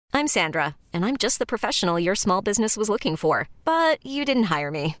I'm Sandra, and I'm just the professional your small business was looking for. But you didn't hire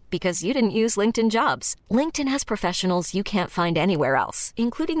me because you didn't use LinkedIn Jobs. LinkedIn has professionals you can't find anywhere else,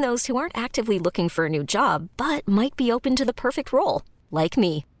 including those who aren't actively looking for a new job, but might be open to the perfect role, like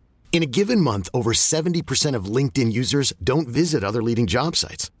me. In a given month, over 70% of LinkedIn users don't visit other leading job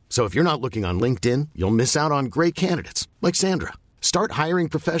sites. So if you're not looking on LinkedIn, you'll miss out on great candidates like Sandra. Start hiring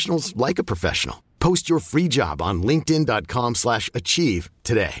professionals like a professional. Post your free job on linkedin.com/achieve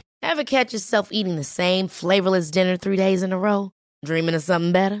today. Ever catch yourself eating the same flavorless dinner 3 days in a row? Dreaming of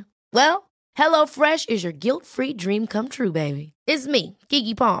something better? Well, HelloFresh is your guilt-free dream come true, baby. It's me,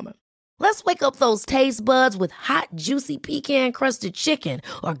 Keke Palmer. Let's wake up those taste buds with hot, juicy pecan-crusted chicken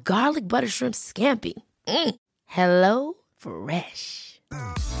or garlic butter shrimp scampi. Hello Fresh.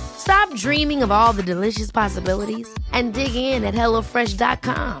 Stop dreaming of all the delicious possibilities and dig in at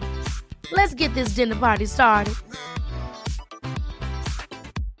HelloFresh.com. Let's get this dinner party started.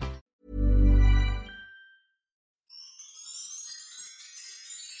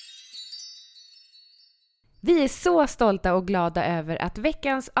 Vi är så stolta och glada över att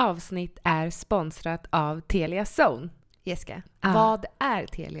veckans avsnitt är sponsrat av Telia Zone. Jessica, vad är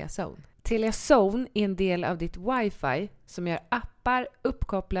Telia Zone? Telia Zone är en del av ditt wifi som gör appar,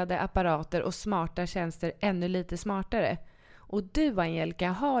 uppkopplade apparater och smarta tjänster ännu lite smartare. Och du, Angelica,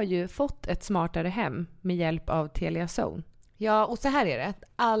 har ju fått ett smartare hem med hjälp av Telia Zone. Ja, och så här är det.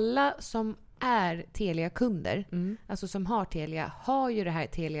 Alla som är Telia-kunder, alltså som har Telia, har ju det här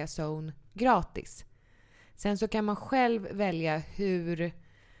Telia Zone gratis. Sen så kan man själv välja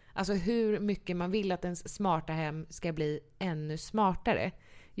hur mycket man vill att ens smarta hem ska bli ännu smartare.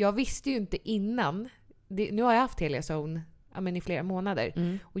 Jag visste ju inte innan, nu har jag haft Telia Zone i flera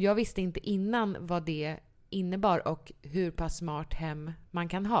månader, och jag visste inte innan vad det innebar och hur pass smart hem man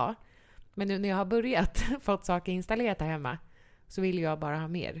kan ha. Men nu när jag har börjat fått saker installerat här hemma så vill jag bara ha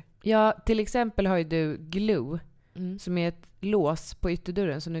mer. Ja, till exempel har ju du Glue som är ett lås på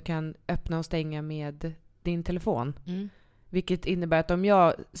ytterdörren som du kan öppna och stänga med din telefon. Vilket innebär att om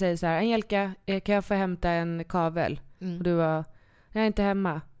jag säger så här: Angelica, kan jag få hämta en kabel? Och du bara, jag är inte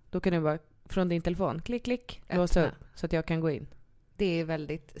hemma. Då kan du bara från din telefon, klick, låsa upp så att jag kan gå in. Det är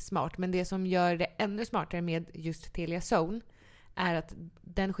väldigt smart. Men det som gör det ännu smartare med just Telia Zone är att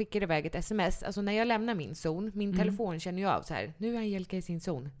den skickar iväg ett sms. Alltså när jag lämnar min zon, min telefon känner ju av så här: nu är Angelica i sin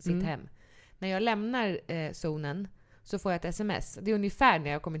zon, sitt hem. När jag lämnar zonen så får jag ett sms. Det är ungefär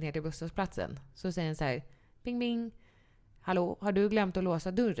när jag kommer ner till busshållplatsen. Så säger den så här: bing bing, hallå, har du glömt att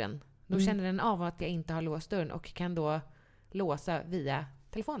låsa dörren? Då känner den av att jag inte har låst dörren och kan då låsa via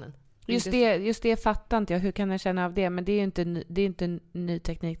telefonen. Just det fattar inte jag. Hur kan jag känna av det? Men det är inte ny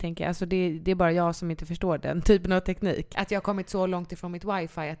teknik, tänker jag. Alltså det är bara jag som inte förstår den typen av teknik. Att jag har kommit så långt ifrån mitt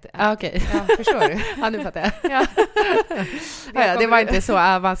wifi att okej. Ja, förstår du? Ja, nu fattar jag. Det var inte så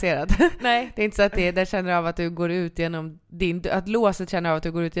avancerat. Nej. Det är inte så att det känner av att du går ut genom att låset känner av att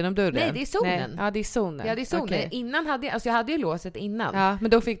du går ut genom dörren. Nej, det är zonen. Nej. Ja, det är zonen. Ja, det är zonen. Okay. Innan jag hade ju låset innan. Ja,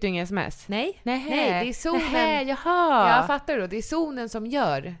 men då fick du inga sms. Nej, det är zonen. Jaha. Ja, fattar du? Det är zonen som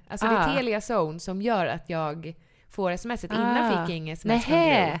gör. Alltså det är Telia Zone som gör att jag får smset. Innan fick jag inga sms.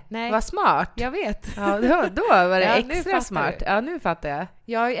 Nej, vad smart. Jag vet. Ja, då var det extra smart. Du. Ja, nu fattar jag.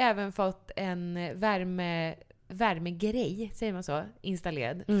 Jag har ju även fått en värmegrej, säger man så,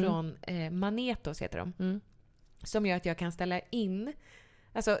 installerad från Manetos heter de. Som gör att jag kan ställa in.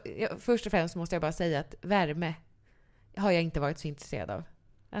 Alltså, först och främst måste jag bara säga att värme har jag inte varit så intresserad av.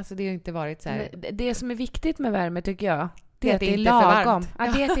 Alltså det har inte varit så här. Det som är viktigt med värme tycker jag, det är att det är lagom.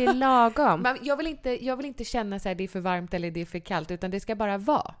 Ja, det är att det är lagom. Men jag vill inte känna så här det är för varmt eller det är för kallt, utan det ska bara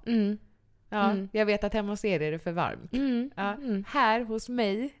vara. Jag vet att hemma hos er är det för varmt. Här hos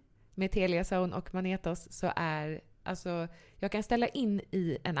mig med Telia Zone och Manetos så är alltså jag kan ställa in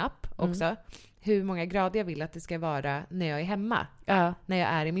i en app också hur många grader jag vill att det ska vara när jag är hemma. När jag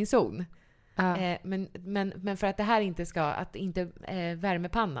är i min zon. Men för att det här inte ska, att inte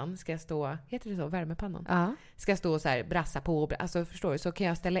värmepannan ska stå, heter det så, värmepannan? Ska stå så här brassa på, alltså förstår du, så kan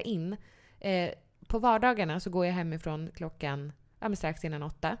jag ställa in på vardagarna så går jag hemifrån klockan strax innan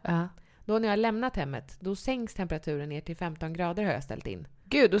 8. Då när jag har lämnat hemmet, då sänks temperaturen ner till 15 grader har jag ställt in.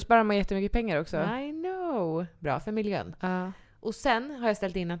 Gud, då sparar man jättemycket pengar också. I know. Bra för miljön. Och sen har jag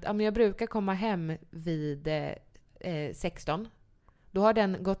ställt in att jag brukar komma hem vid 16. Då har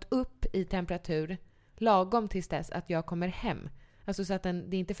den gått upp i temperatur lagom tills dess att jag kommer hem. Alltså så att det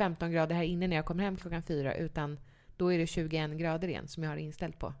är inte 15 grader här inne när jag kommer hem klockan 4, utan då är det 21 grader igen som jag har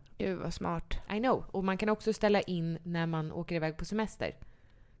inställt på. Gud vad smart. I know. Och man kan också ställa in när man åker iväg på semester.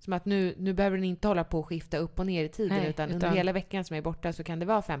 Som att nu behöver den inte hålla på och skifta upp och ner i tiden, utan under hela veckan som är borta så kan det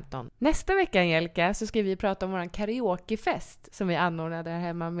vara 15. Nästa vecka, Angelica, så ska vi prata om vår karaokefest som vi anordnade här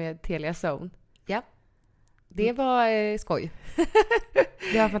hemma med Telia Zone. Ja, det var skoj.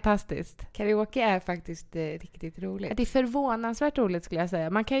 Det var fantastiskt. Karaoke är faktiskt riktigt roligt. Det är förvånansvärt roligt skulle jag säga.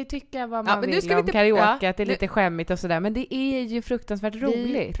 Man kan ju tycka vad man vill om inte, karaoke, att det är lite skämmigt och sådär. Men det är ju fruktansvärt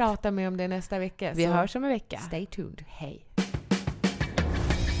roligt. Vi pratar mer om det nästa vecka. Vi hörs om en vecka. Stay tuned. Hej.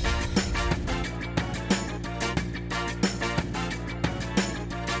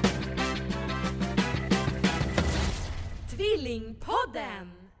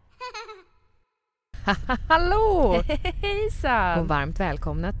 Tvillingpodden! Hallå! Hejsan! Och varmt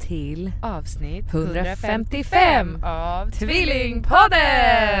välkomna till avsnitt 155 av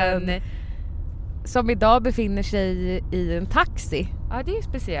Tvillingpodden! Som idag befinner sig i en taxi. Ja, det är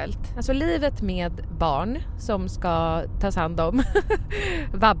speciellt. Alltså livet med barn som ska tas hand om,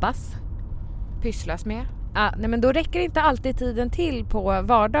 vabbas, pysslas med. Ja, nej, men då räcker inte alltid tiden till på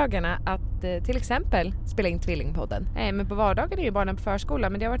vardagarna att till exempel spela in Tvillingpodden. Nej, men på vardagar är ju barnen på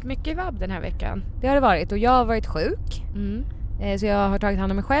förskolan, men det har varit mycket vabb den här veckan. Det har det varit, och jag har varit sjuk. Så jag har tagit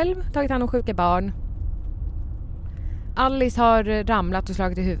hand om mig själv, tagit hand om sjuka barn. Alice har ramlat och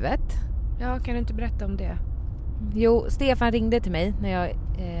slagit i huvudet. Ja, kan du inte berätta om det? Jo, Stefan ringde till mig när jag...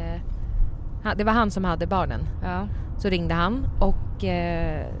 det var han som hade barnen. Ja. Så ringde han och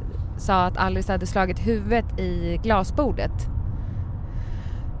sa att Alice hade slagit huvudet i glasbordet.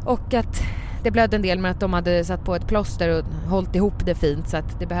 Och att det blödde en del, men att de hade satt på ett plåster och hållit ihop det fint, så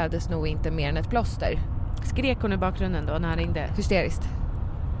att det behövdes nog inte mer än ett plåster. Skrek hon i bakgrunden då när han ringde? Hysteriskt.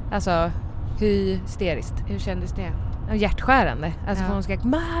 Alltså, hysteriskt. Hur kändes det? Hjärtskärande. Alltså, hon skrek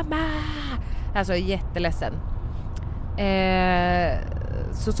mamma! Alltså, jätteledsen.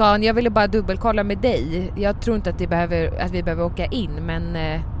 Så sa han, jag ville bara dubbelkolla med dig. Jag tror inte att vi behöver åka in, men...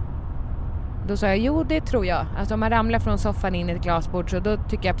 Då sa jag, jo det tror jag. Alltså om man ramlar från soffan in i ett glasbord, så då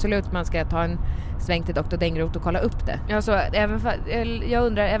tycker jag absolut man ska ta en sväng till Dr. Dengroth och kolla upp det. Alltså, jag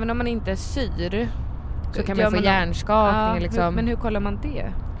undrar, även om man inte syr så kan man få hjärnskakning. Ja, liksom. Men hur kollar man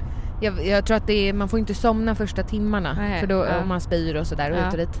det? Jag tror att man får inte somna första timmarna. Nej, för då om man spyr och sådär och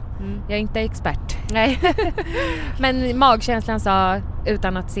ut och dit. Jag är inte expert. Nej. Men magkänslan sa,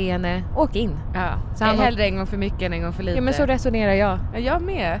 utan att se henne, åk in. Ja. Så han hellre en gång för mycket än en gång för lite. Ja, men så resonerar jag. Jag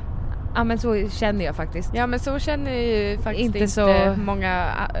med. Ja, men så känner jag faktiskt. Ja, men så känner ju faktiskt inte så många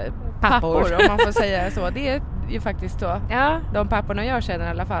pappor, om man får säga så. Det är ju faktiskt så. Ja. De papporna jag känner i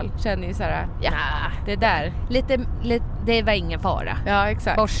alla fall känner ju så här, ja, det där. Lite, det var ingen fara. Ja,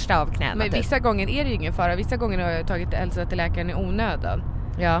 exakt. Borsta av knäna. Men vissa gånger är det ju ingen fara. Vissa gånger har jag tagit Elsa till läkaren i onödan.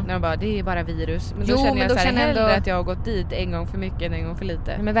 Ja. När de bara, det är bara virus. Men då känner jag så här hellre att jag har gått dit en gång för mycket än en gång för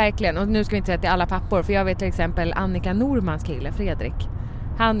lite. Ja, men verkligen. Och nu ska vi inte säga att det är alla pappor. För jag vet till exempel Annika Normans kille, Fredrik.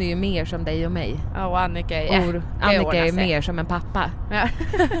 Han är ju mer som dig och mig. Ja, och Annika är mer som en pappa. Ja.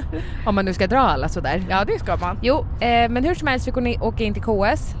 Om man nu ska dra alla sådär. Ja, det ska man. Jo, men hur som helst vi kunde åka in till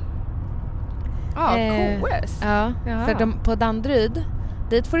KS. Ja, KS? Ja, för på Danderyd,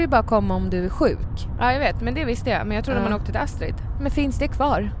 dit får du bara komma om du är sjuk. Ja, jag vet, men det visste jag. Men jag trodde man åkte till Astrid. Men finns det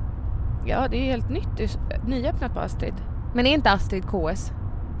kvar? Ja, det är helt nytt. Det är nyöppnat på Astrid. Men är inte Astrid KS?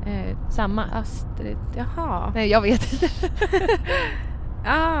 Samma? Astrid, jaha. Nej, jag vet inte.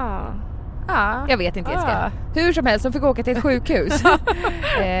 Jag vet inte, Jessica. Hur som helst, så fick åka till ett sjukhus.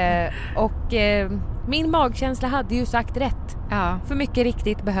 Min magkänsla hade ju sagt rätt. För mycket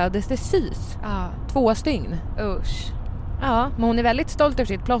riktigt behövdes det sys. 2 stygn. Usch. Ja, men hon är väldigt stolt över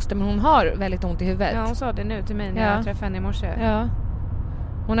sitt plåster, men hon har väldigt ont i huvudet. Ja, hon sa det nu till mig när jag träffade henne i morse. Ja.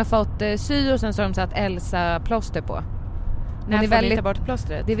 Hon har fått sy och sen så har de satt Elsa plåster på. När får ni ta bort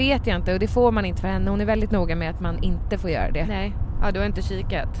plåstret? Det vet jag inte, och det får man inte för henne. Hon är väldigt noga med att man inte får göra det. Nej. Ja, du har inte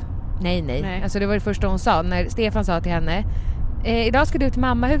kikat? Nej. Alltså det var det första hon sa. När Stefan sa till henne, idag ska du till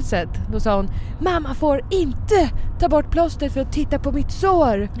mammahuset. Då sa hon, mamma får inte ta bort plåstret för att titta på mitt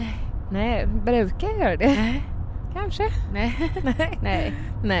sår. Nej, brukar jag göra det? Nej. Kanske. Nej,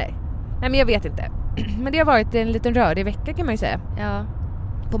 men jag vet inte. Men det har varit en liten rörig vecka kan man ju säga. Ja.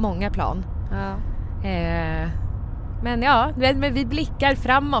 På många plan. Ja. Men vi blickar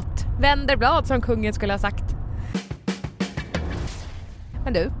framåt. Vänder blad, som kungen skulle ha sagt.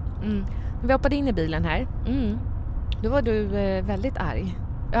 Men du, vi hoppade in i bilen här. Då var du väldigt arg.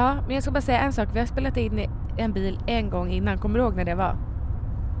 Ja, men jag ska bara säga en sak. Vi har spelat in i en bil en gång innan. Kommer du ihåg när det var?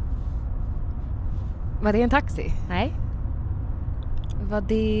 Var det en taxi? Nej. Var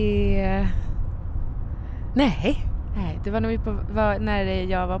det... Nej, det var när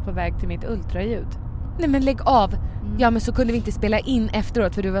jag var på väg till mitt ultraljud. Nej, men lägg av. Ja, men så kunde vi inte spela in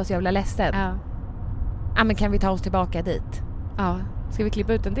efteråt för du var så jävla ledsen. Ja. Ja, men kan vi ta oss tillbaka dit? Ja, Ska vi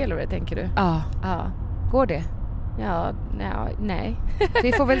klippa ut en del av det, tänker du? Ja. Går det? Ja, nej.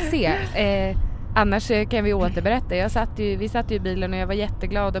 Vi får väl se. Annars kan vi återberätta. Vi satt ju i bilen och jag var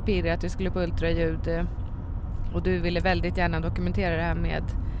jätteglad och pirrig att vi skulle på ultraljud. Och du ville väldigt gärna dokumentera det här med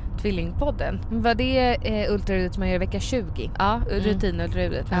Tvillingpodden. Var det ultraljudet som man gör vecka 20? Ja,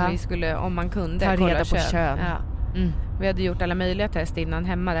 rutinultraljudet. När vi skulle, om man kunde, ta reda på kön. Ja. Vi hade gjort alla möjliga test innan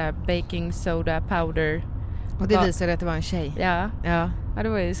hemma där. Baking soda, powder. Och det visade att det var en tjej. Ja, det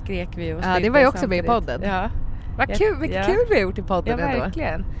var ju, skrek vi och det var ju också med i podden. Ja. Vad kul, vilket kul vi har gjort i podden ändå. Ja,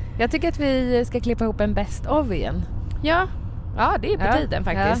 verkligen. Jag tycker att vi ska klippa ihop en best of igen. Ja, det är på tiden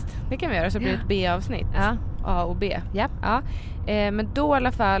faktiskt. Ja. Det kan vi göra, så blir det ett B-avsnitt. Ja. A och B. Ja. Men då i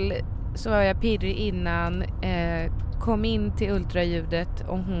alla fall så var jag pirrig innan. Kom in till ultraljudet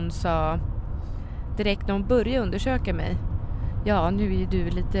och hon sa direkt när hon började undersöka mig. Ja, nu är ju du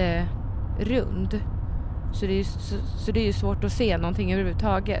lite rund. Så det är ju svårt att se någonting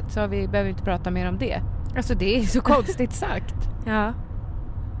överhuvudtaget. Så vi behöver inte prata mer om det. Alltså det är så konstigt sagt. Ja,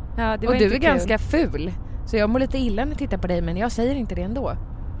 det var och inte du är kul. ganska ful. Så jag mår lite illa när jag tittar på dig, men jag säger inte det ändå.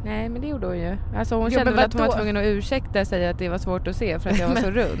 Nej, men det gjorde hon ju. Alltså hon kände väl att hon var tvungen att ursäkta sig att det var svårt att se för att jag var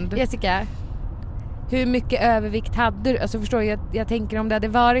så rund. Jessica, hur mycket övervikt hade du? Alltså förstår jag tänker om det hade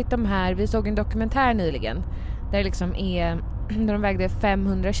varit de här, vi såg en dokumentär nyligen där det liksom är, där de vägde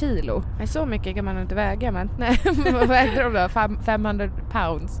 500 kilo. Nej, så mycket kan man inte väga, men nej, vad vägde de då? 500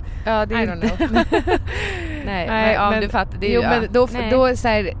 pounds. Ja, det är I don't know. nej, men du fattar det. Men då så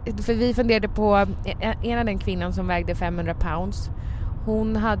här, för vi funderade på en av den kvinnan som vägde 500 pounds.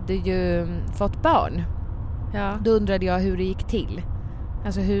 Hon hade ju fått barn. Ja. Då undrade jag hur det gick till.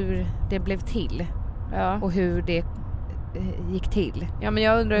 Alltså hur det blev till. Ja. Och hur det gick till. Ja, men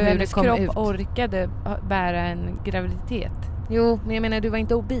jag undrar hur hennes kropp orkade bära en graviditet. Jo, men jag menar, du var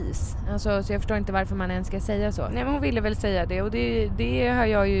inte obis. Alltså, så jag förstår inte varför man ens ska säga så. Nej, men hon ville väl säga det. Och det har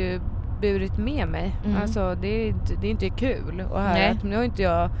jag ju burit med mig. Alltså, det är inte kul att höra. Nej. Nu har inte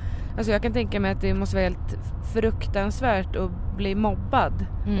jag... Alltså jag kan tänka mig att det måste vara helt fruktansvärt att bli mobbad.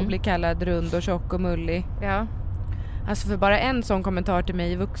 Och bli kallad rund och tjock och mullig. Ja. Alltså för bara en sån kommentar till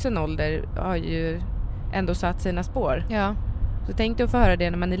mig i vuxen ålder har ju ändå satt sina spår. Ja. Så tänk dig att få höra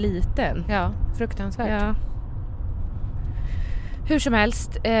det när man är liten. Ja, fruktansvärt. Ja. Hur som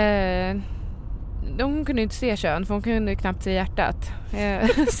helst, de kunde inte se kön för hon kunde knappt se hjärtat.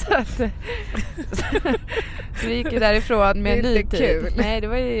 Så vi gick ju därifrån med en ny tid. Nej, det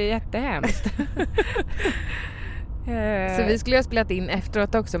var ju jättehemskt. Så vi skulle ha spelat in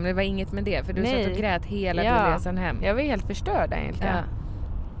efteråt också, men det var inget med det. För du satt och grät hela bilresan hem. Jag var helt förstörd egentligen. Ja.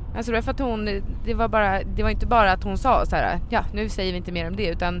 Alltså det var för att hon, det var inte bara att hon sa så här, ja nu säger vi inte mer om det,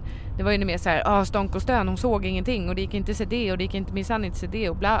 utan det var ju mer så här, stånk och stön, hon såg ingenting och det gick inte se det och det gick inte minsann inte se det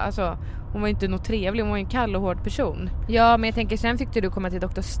och bla, alltså hon var inte något trevlig, hon var en kall och hård person. Ja, men jag tänker sen fick du komma till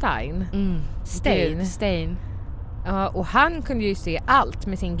Dr. Stein. Stein. Ja, och han kunde ju se allt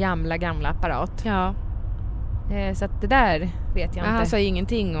med sin gamla apparat. Ja. Så att det där vet jag inte. Han sa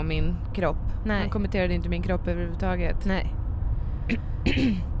ingenting om min kropp. Nej. Han kommenterade inte min kropp överhuvudtaget. Nej.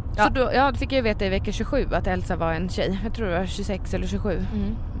 Så då fick jag veta i vecka 27 att Elsa var en tjej. Jag tror det var 26 eller 27.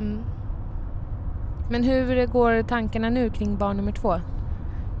 Men hur går tankarna nu kring barn nummer 2?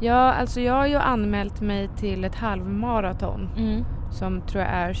 Ja, alltså jag har ju anmält mig till ett halvmaraton. Som tror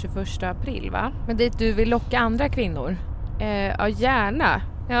jag är 21 april, va? Men dit du vill locka andra kvinnor? Ja, gärna.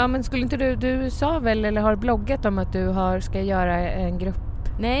 Ja, men skulle inte du sa väl eller har bloggat om att du ska göra en grupp?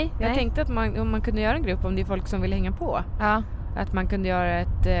 Nej, jag tänkte att man kunde göra en grupp om det är folk som vill hänga på. Ja. Att man kunde göra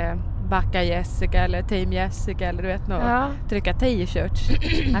ett Backa Jessica eller Team Jessica eller du vet något. Ja. Trycka t-shirts.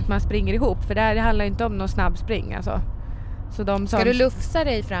 Att man springer ihop. För det handlar inte om någon snabb spring alltså. Så ska du lufsa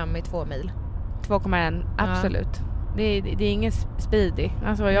dig fram i 2 mil? 2,1, absolut. Det är ingen speedy.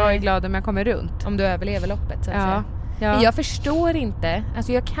 Alltså jag är glad om jag kommer runt. Om du överlever loppet så att säga. Ja. Men jag förstår inte,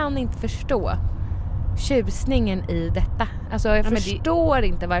 alltså jag kan inte förstå tjusningen i detta. Alltså jag förstår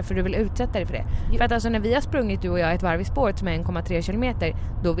inte varför du vill utsätta dig för det. För att alltså när vi har sprungit du och jag ett varv i spåret som är 1,3 kilometer,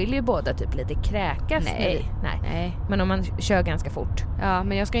 då vill ju båda typ lite kräkas. Nej. Men om man kör ganska fort. Ja,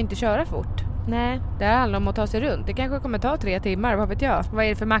 men jag ska inte köra fort. Nej. Det handlar om att ta sig runt. Det kanske kommer ta 3 timmar, vad vet jag. Vad är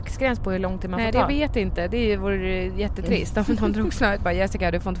det för maxgräns på hur lång tid man får ta? Nej, det vet inte. Det vore jättetrist om någon drog snöret. Bara,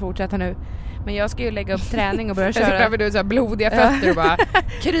 Jessica, du får inte fortsätta nu. Men jag ska ju lägga upp träning och börja köra. Så behöver du så här blodiga fötter och bara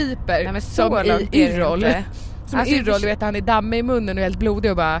kryper. Nej, men som i Yrrol. Som alltså, Yrrol, du vet, han är dammig i munnen och helt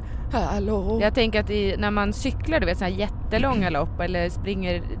blodig och bara hallå. Jag tänker att när man cyklar, du vet, så här jättelånga lopp eller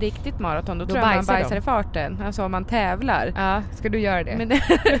springer riktigt maraton, då tror jag man bajsar i farten. Alltså om man tävlar. Ja, ska du göra det? Men,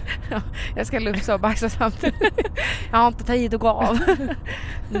 ja, jag ska lufsa och bajsa samtidigt. Jag har inte tid att gå av.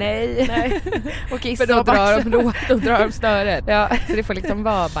 Nej. Och kissa. För då drar de störet. Ja. Så det får liksom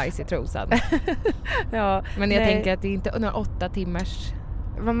vara bajs i trosan. Ja. Men jag tänker att det är inte några 8 timmars...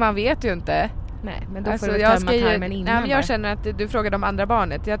 Man vet ju inte. Nej, men då alltså, får du tömma tarmen innan. Nej, men jag känner att du frågade om andra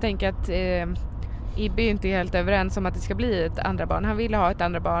barnet. Jag tänker att Ibbe är inte helt överens om att det ska bli ett andra barn. Han vill ha ett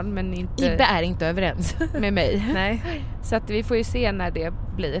andra barn, men inte... Ibbe är inte överens med mig. Nej. Så att vi får ju se när det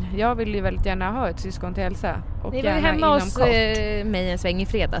blir. Jag vill ju väldigt gärna ha ett syskon till Elsa. Och ni var ju hemma hos mig en sväng i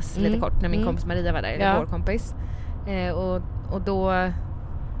fredags, lite kort, när min kompis Maria var där, eller vår kompis. Och då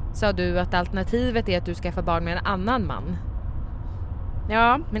sa du att alternativet är att du skaffar barn med en annan man.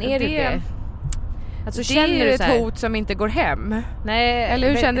 Ja, men är det? Alltså, det känner är ju du ett hot som inte går hem. Nej, eller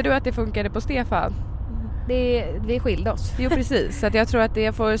hur kände du att det funkade på Stefan? Vi skilde oss. Jo, precis. Så att jag tror att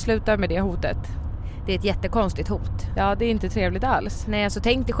det får sluta med det hotet. Det är ett jättekonstigt hot. Ja, det är inte trevligt alls. Nej, alltså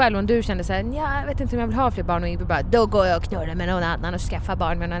tänk dig själv om du kände så här: jag vet inte om jag vill ha fler barn, och Ibbe bara, då går jag och knurrar med någon annan och skaffar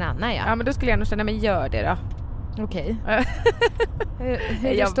barn med någon annan. Ja, men då skulle jag nog känna, men gör det då. Okej.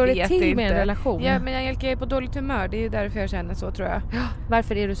 Hur står det till inte. Med en relation? Ja, men jag är på dåligt humör. Det är därför jag känner så, tror jag.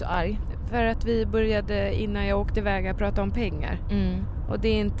 Varför är du så arg? För att vi började, innan jag åkte iväg, att prata om pengar. Och det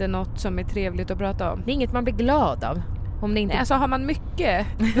är inte något som är trevligt att prata om. Det är inget man blir glad av. Om det inte... Nej, alltså har man mycket,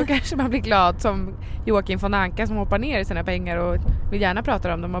 då kanske man blir glad, som Joakim von Anka som hoppar ner i sina pengar och vill gärna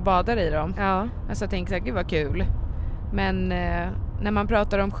prata om dem och badar i dem. Ja. Alltså jag tänker så här, gud vad kul. Men när man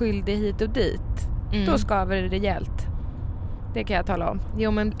pratar om skyldig hit och dit, då skaver det rejält. Det kan jag tala om.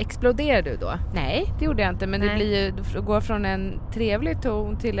 Jo, men exploderar du då? Nej, det gjorde jag inte. Men det blir ju, det går från en trevlig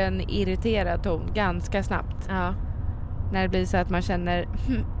ton till en irriterad ton ganska snabbt. Ja. När det blir så att man känner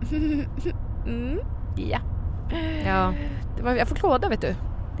ja. Ja. Jag får klåda, vet du.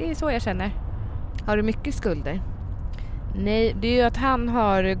 Det är så jag känner. Har du mycket skulder? Nej, det är ju att han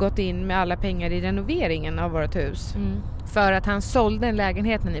har gått in med alla pengar i renoveringen av vårt hus. För att han sålde en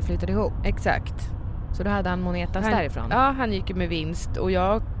lägenhet när ni flyttade ihop? Exakt. Så då hade han monetas därifrån? Ja, han gick ju med vinst. Och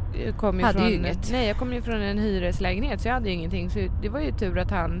jag kom ju hade ju inget. Nej, jag kom ju från en hyreslägenhet, så jag hade ju ingenting. Så det var ju tur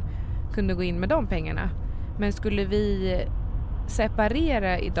att han kunde gå in med de pengarna. Men skulle vi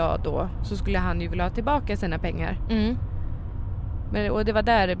separera idag då, så skulle han ju vilja ha tillbaka sina pengar. Men, och det var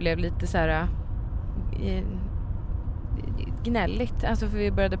där det blev lite så här gnälligt. Alltså, för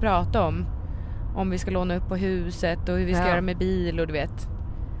vi började prata om vi ska låna upp på huset och hur vi ska göra med bil, och du vet.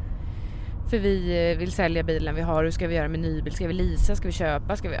 För vi vill sälja bilen vi har. Hur ska vi göra med nybil? Ska vi leasa? Ska vi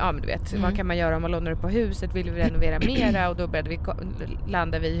köpa? Ska vi, ja, men du vet. Vad kan man göra om man lånar upp på huset? Vill vi renovera mera? Och då började vi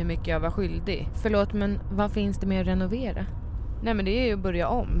landa vi hur mycket jag var skyldig. Förlåt, men vad finns det med att renovera? Nej, men det är ju att börja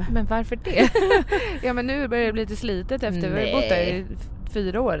om. Men varför det? Ja, men nu börjar det bli lite slitet efter vi har bott där i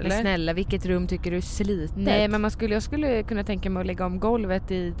 4 år, eller? Men snälla, vilket rum tycker du är slitet? Nej, men jag skulle kunna tänka mig att lägga om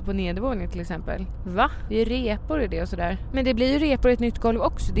golvet på nedervåningen till exempel. Va? Det är repor i det och sådär. Men det blir ju repor i ett nytt golv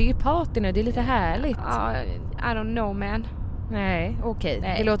också. Det är ju patina, det är lite härligt. Ja, I don't know, man. Nej,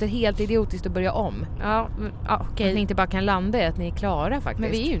 okej. Det låter helt idiotiskt att börja om. Ja, okej. Att ni inte bara kan landa i att ni är klara faktiskt.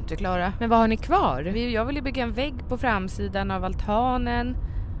 Men vi är ju inte klara. Men vad har ni kvar? Jag vill ju bygga en vägg på framsidan av altanen.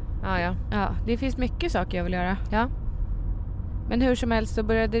 Ja, det finns mycket saker jag vill göra. Ja. Men hur som helst så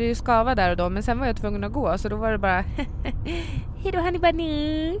började det ju skava där och då. Men sen var jag tvungen att gå, så då var det bara hej då honey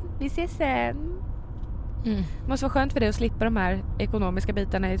bunny, vi ses sen. Måste vara skönt för dig att slippa de här ekonomiska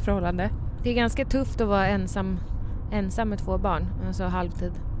bitarna i ett förhållande. Det är ganska tufft att vara ensam med 2 barn, alltså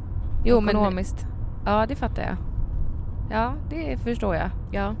halvtid. Jo, ekonomiskt. Men, ja, det fattar jag. Ja, det förstår jag.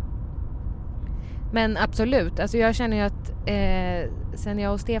 Ja. Men absolut, alltså jag känner ju att sen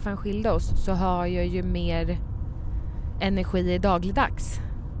jag och Stefan skilde oss så har jag ju mer energi i dagligdags.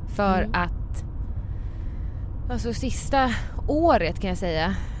 För att alltså sista året kan jag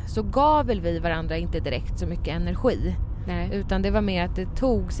säga, så gav väl vi varandra inte direkt så mycket energi. Nej. Utan det var mer att det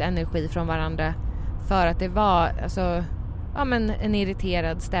togs energi från varandra för att det var alltså, en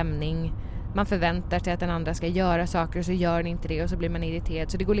irriterad stämning. Man förväntar sig att den andra ska göra saker och så gör den inte det och så blir man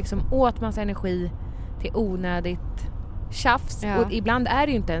irriterad. Så det går liksom åt massa energi till onödigt tjafs. Ja. Och ibland är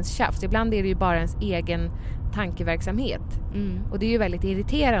det ju inte ens tjafs. Ibland är det ju bara ens egen tankeverksamhet. Och det är ju väldigt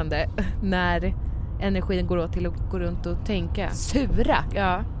irriterande när energin går åt till att gå runt och tänka. Sura.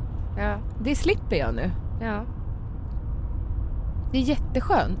 Ja. Det slipper jag nu. Ja. Det är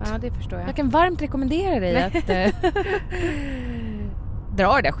jätteskönt. Ja, det förstår jag. Jag kan varmt rekommendera dig att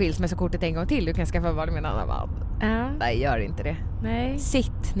dra det där skilsmässokortet en gång till. Du kan skaffa barn med en annan man. Ja. Nej, gör inte det. Nej.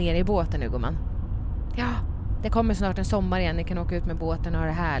 Sitt ner i båten nu, gumman. Ja, det kommer snart en sommar igen. Ni kan åka ut med båten och ha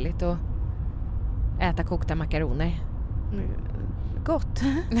det härligt och äta kokta makaroner. Gott.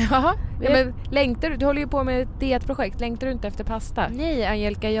 Ja, men längtar du håller ju på med ett dietprojekt. Längtar du inte efter pasta? Nej,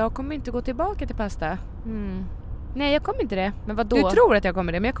 Angelica, jag kommer inte gå tillbaka till pasta. Nej, jag kommer inte det. Men vad då? Du tror att jag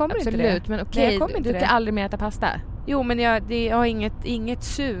kommer det, men jag kommer inte det. Absolut, men okej, du kan aldrig mer äta pasta. Jo, men jag har inget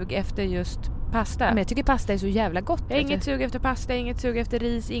sug efter just pasta. Men jag tycker pasta är så jävla gott. Jag har inget sug efter pasta, inget sug efter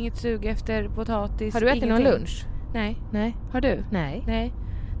ris, inget sug efter potatis. Har du ätit någon lunch? Nej. Har du? Nej.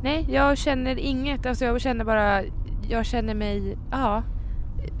 Nej, jag känner inget. Alltså jag känner mig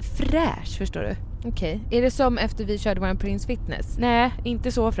fräsch, förstår du. Okej. Är det som efter vi körde vår Prince Fitness? Nej,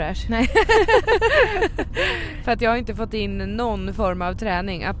 inte så fräsch. Nej. För att jag har inte fått in någon form av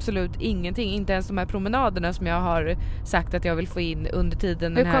träning. Absolut ingenting. Inte ens de här promenaderna som jag har sagt att jag vill få in under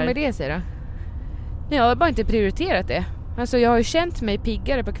tiden. Hur kommer det sig då? Nej, jag har bara inte prioriterat det. Alltså jag har ju känt mig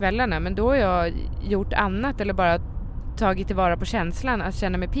piggare på kvällarna, men då har jag gjort annat eller bara tagit tillvara på känslan att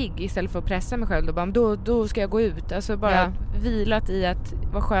känna mig pigg istället för att pressa mig själv. Då ska jag gå ut. Alltså bara vilat i att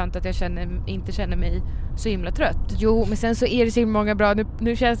vad skönt att jag inte känner mig så himla trött. Jo, men sen så är det så många bra.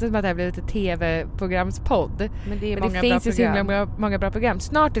 Nu känns det som att det här blir lite tv-programspodd. Men det finns ju så himla många bra program.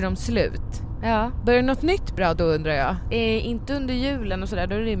 Snart är de slut. Ja. Börjar något nytt bra då, undrar jag? Inte under julen och sådär,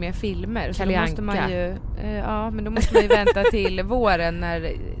 då är det mer filmer. Så då måste man ju, men då måste man ju vänta till våren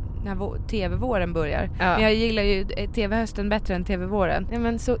när tv-våren börjar. Ja. Men jag gillar ju tv-hösten bättre än tv-våren. Ja,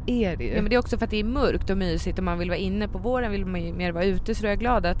 men så är det ju. Ja, men det är också för att det är mörkt och mysigt och man vill vara inne. På våren vill man ju mer vara ute, så jag är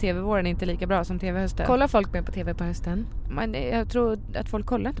glad att tv-våren inte är lika bra som tv-hösten. Kollar folk med på tv på hösten? Men jag tror att folk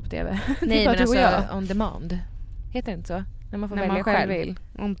kollar inte på tv. Nej, men alltså on demand. Heter det inte så? När man får välja själv vill.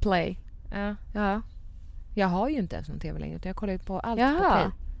 On play. Ja. Jag har ju inte ens någon tv längre, utan jag kollar ju på allt på play.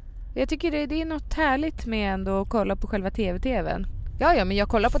 Jag tycker det är något härligt med ändå att kolla på själva tv-tvn. Ja, men jag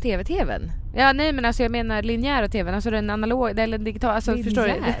kollar på tv-tvn. Ja, nej, men alltså jag menar linjära tvn, alltså den analog eller digital, alltså förstår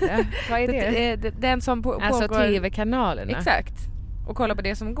du? Vad är det? Den som alltså tv-kanalerna. Exakt. Och kolla på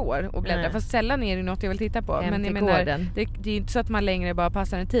det som går och bläddra. Fast sällan är det något jag vill titta på. Men jag menar, det är ju inte så att man längre bara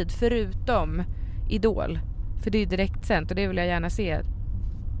passar en tid, förutom Idol. För det är ju direkt sänt och det vill jag gärna se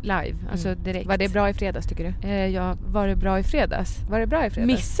live, alltså direkt. Var det bra i fredags, tycker du? Ja, var det bra i fredags?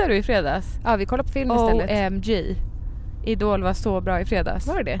 Missar du i fredags? Ja, vi kollar på film istället. OMG. Idol var så bra i fredags.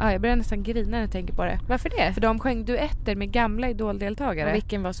 Var det? Ja, jag börjar nästan grina när jag tänker på det. Varför det? För de sjöng duetter med gamla Idol-deltagare. Och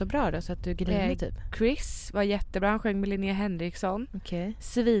vilken var så bra då så att du griner typ? Chris var jättebra, han sjöng med Linnea Henriksson. Okej.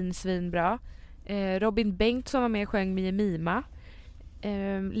 Svinbra. Robin Bengtsson var med och sjöng med Jemima.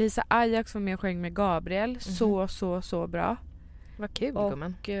 Lisa Ajax var med och sjöng med Gabriel. Så bra. Vad kul, och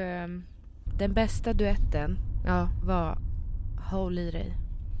gumman. Den bästa duetten var Håll i dig.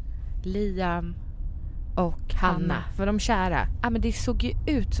 Liam och Hanna. Var de kära? Ja, men det såg ju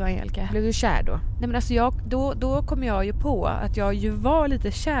ut så, Angelica. Blev du kär då? Nej, men alltså då kom jag ju på att jag ju var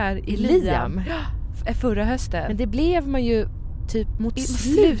lite kär i Liam förra hösten. Men det blev man ju typ mot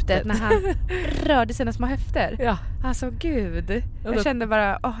slutet när han rörde sina små höfter. Ja. Alltså gud. Jag kände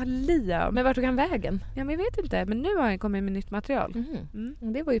bara, Liam. Men vart tog han vägen? Ja, men jag vet inte. Men nu har han kommit med nytt material.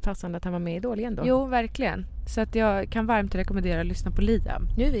 Det var ju passande att han var med i Idol igen då. Jo, verkligen. Så att jag kan varmt rekommendera att lyssna på Liam.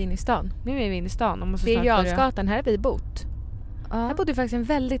 Nu är vi inne i stan. Birger Jarlsgatan, här har vi bott. Här bodde faktiskt en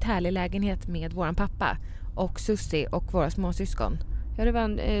väldigt härlig lägenhet med våran pappa och Susie och våra småsyskon. Ja, det var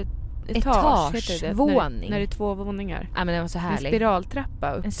en etagevåning. När det är 2 våningar. Ja, men den var så härlig. En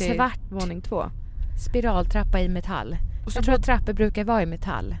spiraltrappa upp en till svart våning 2. Spiraltrappa i metall. Och så jag tror att trappor brukar vara i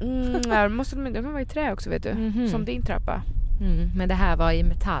metall. Ja, de måste vara i trä också, vet du. Som din trappa. Men det här var i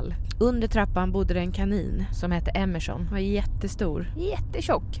metall. Under trappan bodde det en kanin som hette Emerson. Han var jättestor.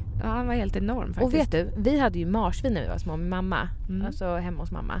 Jättetjock. Ja, han var helt enorm faktiskt. Och vet du, vi hade ju marsvin när vi var små med mamma. Alltså hemma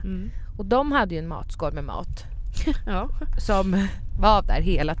hos mamma. Och de hade ju en matskål med mat. Som var där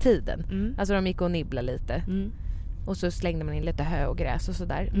hela tiden. Alltså de gick och nibblade lite. Och så slängde man in lite hö och gräs och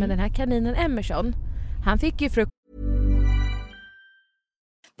sådär. Men den här kaninen Emerson, han fick ju frukt.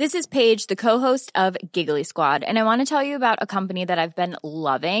 This is Paige, the co-host of Giggly Squad, and I want to tell you about a company that I've been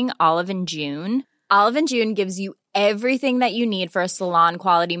loving, Olive & June. Olive & June gives you everything that you need for a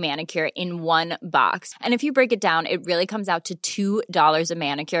salon-quality manicure in one box. And if you break it down, it really comes out to $2 a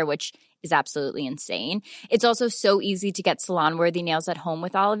manicure, which is absolutely insane. It's also so easy to get salon-worthy nails at home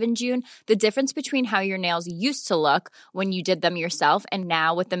with Olive & June. The difference between how your nails used to look when you did them yourself and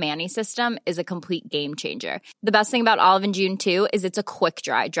now with the Mani system is a complete game changer. The best thing about Olive & June, too, is it's a quick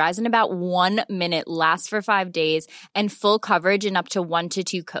dry. Dries in about 1 minute, lasts for 5 days, and full coverage in up to 1 to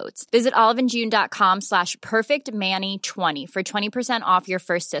 2 coats. Visit oliveandjune.com/perfectmani20 for 20% off your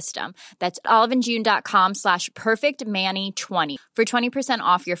first system. That's oliveandjune.com/perfectmani20 for 20%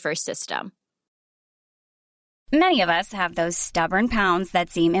 off your first system. Many of us have those stubborn pounds that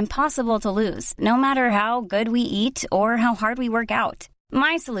seem impossible to lose, no matter how good we eat or how hard we work out.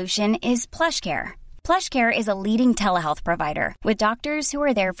 My solution is PlushCare. PlushCare is a leading telehealth provider with doctors who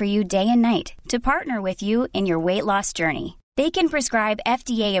are there for you day and night to partner with you in your weight loss journey. They can prescribe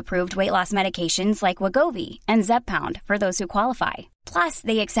FDA-approved weight loss medications like Wegovy and Zepbound for those who qualify. Plus,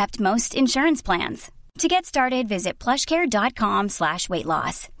 they accept most insurance plans. To get started, visit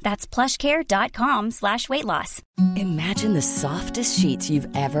plushcare.com/weightloss. That's plushcare.com/weightloss. Imagine the softest sheets you've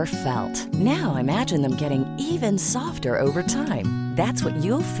ever felt. Now imagine them getting even softer over time. That's what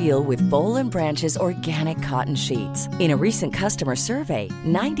you'll feel with Boll & Branch's organic cotton sheets. In a recent customer survey,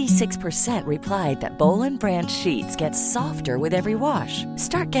 96% replied that Boll & Branch sheets get softer with every wash.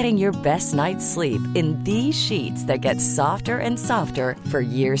 Start getting your best night's sleep in these sheets that get softer and softer for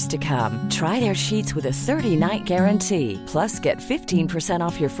years to come. Try their sheets with a 30-night guarantee. Plus, get 15%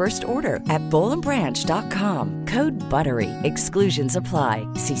 off your first order at bollandbranch.com. Code BUTTERY. Exclusions apply.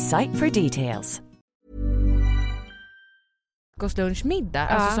 See site for details. Lunchmiddag,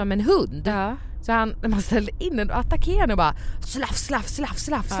 alltså som en hund. Så när man ställde in den och attackerade och bara slaff.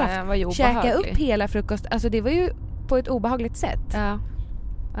 Käka upp hela frukost. Alltså det var ju på ett obehagligt sätt.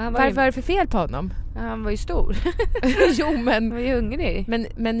 Varför var det för fel på honom? Han var ju stor. Jo, men han var ju hungrig.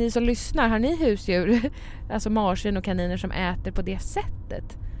 Men ni som lyssnar, har ni husdjur? Alltså marsvin och kaniner som äter på det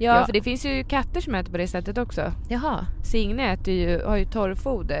sättet? Ja, för det finns ju katter som äter på det sättet också. Jaha. Signe har ju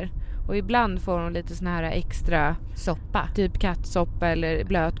torrfoder. Och ibland får hon lite sån här extra soppa. Typ kattsoppa eller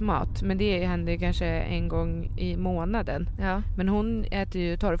blötmat. Men det händer ju kanske en gång i månaden. Ja. Men hon äter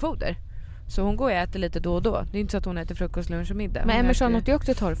ju torrfoder. Så hon går och äter lite då och då. Det är inte så att hon äter frukost, lunch och middag. Men Emerson åt ju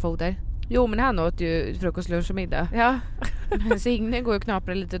också torrfoder. Jo, men han åt ju frukost, lunch och middag. Ja. Men Signe går och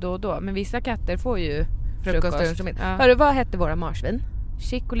knaprar lite då och då. Men vissa katter får ju frukost, lunch och middag. Ja. Hörru, vad hette våra marsvin?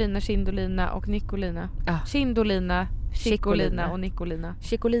 Chicolina, Chindolina och Nicolina. Ja. Chindolina, Chicolina och Nicolina.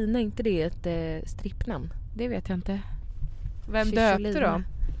 Chicolina, är inte det ett strippnamn? Det vet jag inte. Vem döpte dem?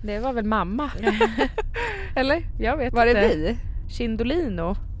 Det var väl mamma. Eller? Jag vet var inte. Var det vi?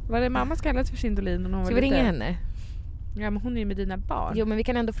 Chindolino. Var det mamma kallades för Chindolino? Ska vi ringa henne? Ja, men hon är ju med dina barn. Jo, men vi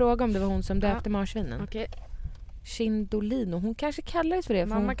kan ändå fråga om det var hon som döpte marsvinen. Okej. Chindolino. Hon kanske kallades för det.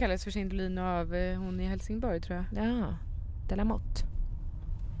 Mamma kallades för Chindolino av hon i Helsingborg, tror jag. Ja. Delamotte.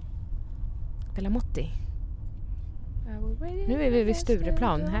 Delamotti. Nu är vi vid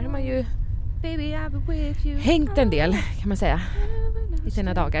Stureplan. Här har man ju hängt en del, kan man säga, i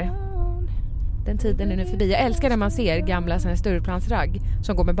sina dagar. Den tiden är nu förbi. Jag älskar när man ser gamla Stureplansragg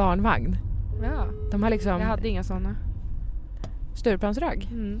som går med barnvagn. Ja. De har liksom... Jag hade inga sådana. Stureplansragg?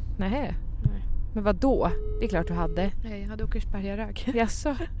 Nej. Men vad då? Det är klart du hade. Nej, jag hade Åkersberga-ragg.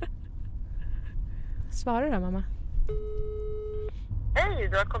 Jaså? Svara då, mamma. Hej,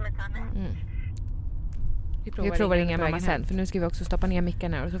 du har kommit här nu. Vi provar ringa mamma sen, för nu ska vi också stoppa ner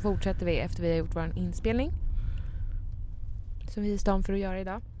mickarna och så fortsätter vi efter vi har gjort vår inspelning. Som vi är i stan för att göra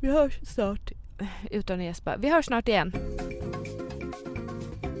idag. Vi hörs snart. Utan att gäspa. Vi hörs snart igen.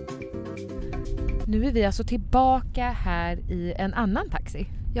 Nu är vi alltså tillbaka här i en annan taxi.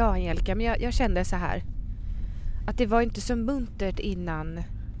 Ja, Angelica, men jag kände så här. Att det var inte så muntert innan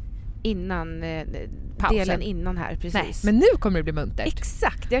delen innan här, precis. Nej, men nu kommer det bli muntert.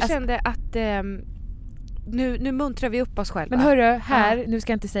 Exakt, jag kände att nu muntrar vi upp oss själva. Men hörru, här, nu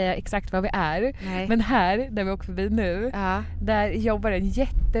ska jag inte säga exakt vad vi är. Nej. Men här, där vi åker förbi nu, där jobbar en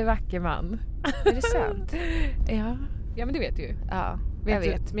jättevacker man. Är det sant? Ja, men du vet ju. Ja, jag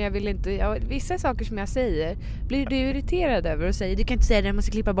vet. Men jag vill inte... vissa saker som jag säger blir du irriterad över och säger du kan inte säga det, jag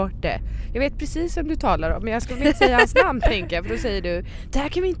måste klippa bort det. Jag vet precis som du talar om, men jag ska inte säga hans namn, tänker jag. För då säger du, det här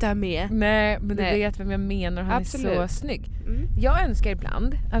kan vi inte ha med. Nej, men du vet vem jag menar. Han är så snygg. Jag önskar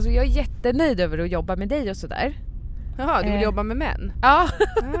ibland, alltså jag är jättenöjd över att jobba med dig och sådär. Jaha, du vill jobba med män? Ja.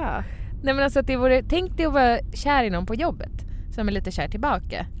 Nej, men alltså att det vore, tänk dig att vara kär i någon på jobbet som är lite kär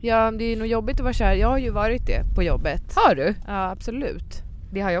tillbaka. Ja, det är nog jobbigt att vara kär. Jag har ju varit det på jobbet. Har du? Ja, absolut.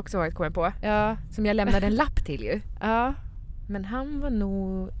 Det har jag också varit, kommit på. Ja. Som jag lämnade en lapp till ju. Ja. Men han var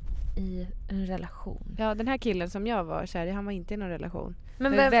nog i en relation. Ja, den här killen som jag var kär i, han var inte i någon relation.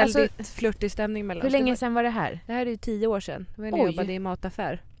 Men det var väldigt flörtig stämning mellan oss. Hur länge sedan var det här? Det här är ju 10 år sedan. Det var när jag jobbade i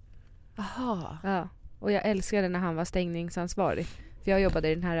mataffär. Aha. Ja. Och jag älskade när han var stängningsansvarig. För jag jobbade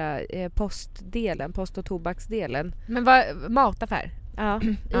i den här postdelen, post- och tobaksdelen. Men vad, mataffär? Ja,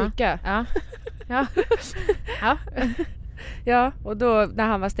 Ica. Ja. Ja. Ja. Ja, och då när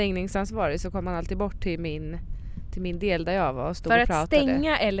han var stängningsansvarig så kom han alltid bort till min del där jag var och stod och pratade. För att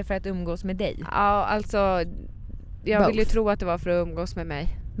stänga eller för att umgås med dig? Ja, alltså jag vill ju tro att det var för att umgås med mig.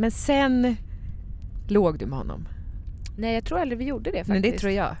 Men sen låg du med honom? Nej, jag tror aldrig vi gjorde det faktiskt. Men det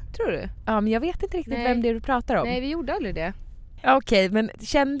tror jag. Tror du? Ja, men jag vet inte riktigt vem det är du pratar om. Nej, vi gjorde aldrig det. Okej, men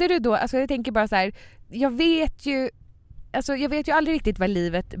kände du då, alltså jag tänker bara så här, jag vet ju aldrig riktigt vad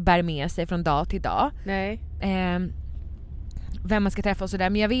livet bär med sig från dag till dag. Nej. Vem man ska träffa och sådär,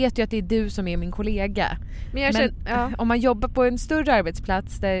 men jag vet ju att det är du som är min kollega. Men om man jobbar på en större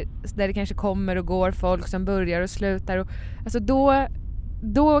arbetsplats där det kanske kommer och går folk som börjar och slutar och, alltså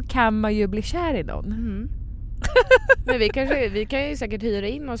då kan man ju bli kär i någon. Mm. Men vi kan ju säkert hyra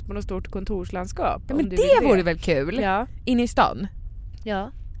in oss på något stort kontorslandskap. Ja, men det vore väl kul? Ja. In i stan?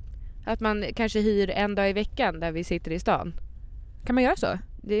 Ja. Att man kanske hyr en dag i veckan där vi sitter i stan. Kan man göra så?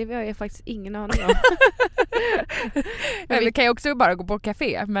 Det har jag faktiskt ingen aning om. Men vi kan ju också bara gå på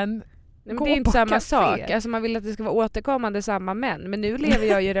café, men det är inte samma sak. Alltså man vill att det ska vara återkommande samma män. Men nu lever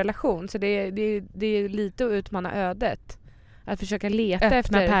jag i relation, så det är lite att utmana ödet. Att försöka leta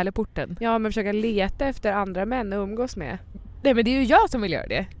öppna pärleporten. Ja, men försöka leta efter andra män att umgås med. Nej, men det är ju jag som vill göra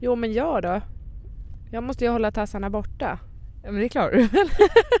det. Jo, men jag då? Jag måste ju hålla tassarna borta. Ja, men det klarar du väl?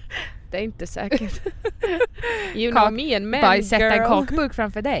 Det är inte säkert. You know me and men, bara sätta en kakburk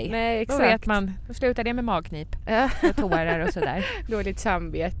framför dig. Nej, exakt. Då vet man, då slutar det med magknip. Och tårar och sådär. Dåligt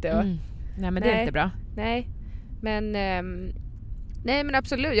samvete. Och... Nej, men det är inte bra. Nej, men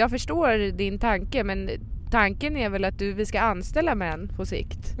absolut. Jag förstår din tanke, men tanken är väl att vi ska anställa män på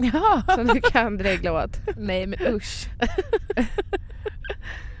sikt. Ja. Som du kan dregla åt. Nej, men usch.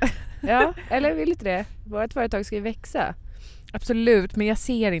 Ja, eller vill inte det? Vårt företag ska ju växa. Absolut, men jag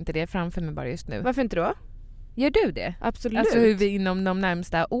ser inte det framför mig bara just nu. Varför inte då? Gör du det? Absolut. Alltså hur vi inom de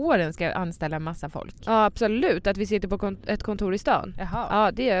närmsta åren ska anställa en massa folk. Ja, absolut. Att vi sitter på ett kontor i stan. Jaha.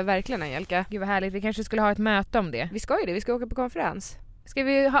 Ja, det gör jag verkligen, Angelica. Gud vad härligt. Vi kanske skulle ha ett möte om det. Vi ska ju det. Vi ska åka på konferens. Ska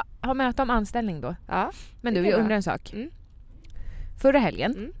vi ha möte om anställning då? Ja. Men du, jag undrar en sak. Mm. Förra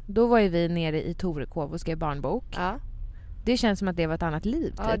helgen, då var ju vi nere i Torekov och skrev barnbok. Ja. Det känns som att det var ett annat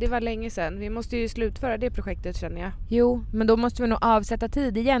liv. Ja, det var länge sedan. Vi måste ju slutföra det projektet, känner jag. Jo, men då måste vi nog avsätta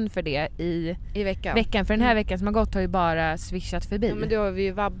tid igen för det i veckan. För den här veckan som har gått har ju bara swishat förbi. Ja, men då har vi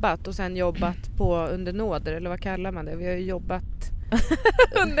ju vabbat och sen jobbat på under nåder, eller vad kallar man det? Vi har ju jobbat...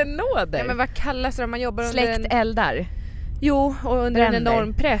 under nåder? Ja, men vad kallas det om man jobbar under eldar. Jo, och under en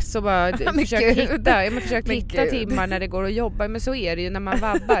enorm press och bara försökt hitta timmar när det går att jobba. Men så är det ju när man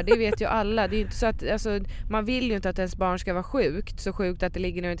vabbar, det vet ju alla. Det är ju inte så att, alltså, man vill ju inte att ens barn ska vara sjukt, så sjukt att det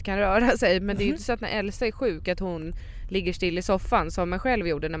ligger ner och inte kan röra sig. Men det är ju inte så att när Elsa är sjuk att hon ligger still i soffan som man själv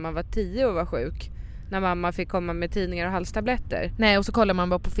gjorde när man var 10 och var sjuk. När mamma fick komma med tidningar och halstabletter. Nej, och så kollar man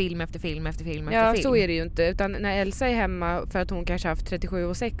bara på film efter film efter film efter film. Ja, så är det ju inte. Utan när Elsa är hemma för att hon kanske haft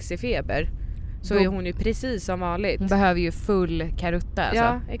 37,6 i feber, så är hon ju precis som vanligt. Hon behöver ju full karutta alltså.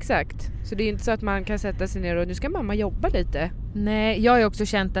 Ja, exakt. Så det är ju inte så att man kan sätta sig ner och nu ska mamma jobba lite. Nej, jag har ju också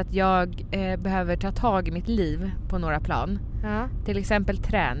känt att jag behöver ta tag i mitt liv på några plan. Ja. Till exempel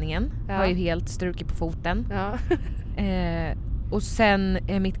träningen har ju helt strukit på foten. Ja. Och sen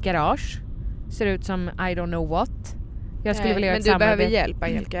mitt garage ser ut som I don't know what. Jag skulle vilja göra ett samarbete. Men du behöver hjälp,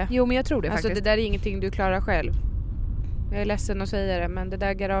 Angelica. Jo, men jag tror det alltså, faktiskt. Det där är ingenting du klarar själv. Jag är ledsen att säga det, men det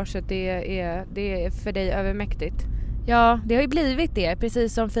där garaget det är för dig övermäktigt. Ja, det har ju blivit det,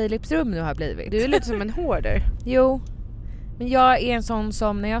 precis som Philips rum nu har blivit. Du är lite som en hoarder. Jo, men jag är en sån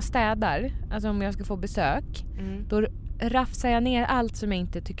som när jag städar, alltså om jag ska få besök, då rafsar jag ner allt som jag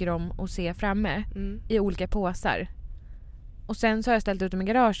inte tycker om att se framme i olika påsar. Och sen så har jag ställt ut dem i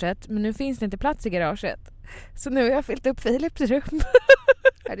garaget, men nu finns det inte plats i garaget. Så nu har jag fyllt upp Philips rum.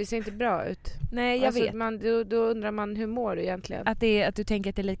 Ja, det ser inte bra ut. Nej, jag vet. Då undrar man, hur mår du egentligen? Att du tänker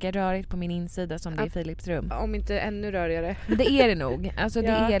att det är lika rörigt på min insida som det är i Philips rum. Om inte ännu rörigare. Men det är det nog. Alltså det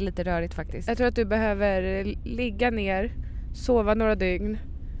är lite rörigt faktiskt. Jag tror att du behöver ligga ner, sova några dygn.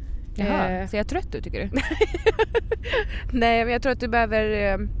 Jaha, ser jag trött ut tycker du? Nej, men jag tror att du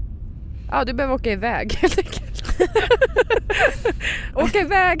behöver... du behöver åka iväg helt enkelt. Åka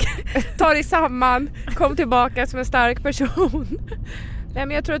iväg, ta dig samman, kom tillbaka som en stark person. Nej,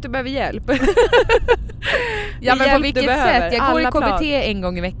 men jag tror att du behöver hjälp. Ja, men på vilket sätt? Jag går i KBT plan. en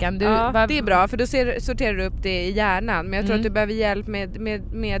gång i veckan. Det är bra, för då sorterar du upp det i hjärnan. Men jag tror att du behöver hjälp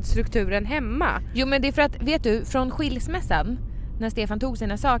med strukturen hemma. Jo, men det är för att, vet du, från skilsmässan, när Stefan tog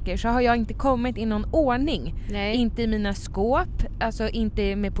sina saker, så har jag inte kommit i någon ordning. Nej. Inte i mina skåp, alltså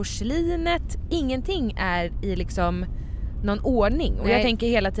inte med porslinet. Ingenting är i liksom någon ordning. Och jag tänker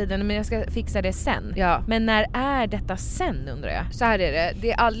hela tiden, men jag ska fixa det sen. Ja. Men när är detta sen, undrar jag? Så här är det.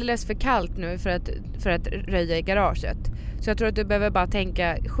 Det är alldeles för kallt nu för att röja i garaget. Så jag tror att du behöver bara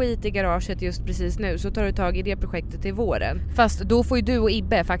tänka, skit i garaget just precis nu, så tar du tag i det projektet till våren. Fast då får ju du och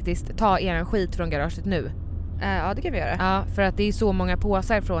Ibbe faktiskt ta eran skit från garaget nu. Ja, det kan vi göra. Ja, för att det är så många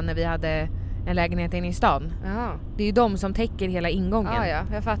påsar från när vi hade en lägenhet inne i stan. Ja. Det är ju de som täcker hela ingången. Ja,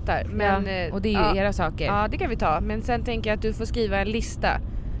 jag fattar. Men, och det är ju era saker. Ja, det kan vi ta. Men sen tänker jag att du får skriva en lista.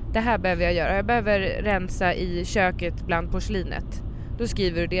 Det här behöver jag göra. Jag behöver rensa i köket bland porslinet. Då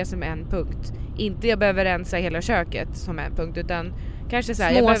skriver du det som en punkt. Inte jag behöver rensa hela köket som en punkt, utan kanske så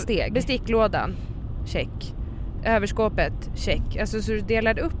här, små steg. Besticklådan, check. Överskåpet, check. Alltså så du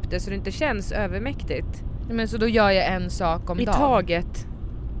delar upp det så det inte känns övermäktigt. Men så då gör jag en sak om i dagen. Taget.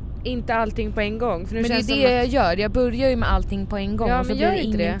 Inte allting på en gång. För nu men känns det är det jag gör. Jag börjar ju med allting på en gång, ja, och så men blir gör det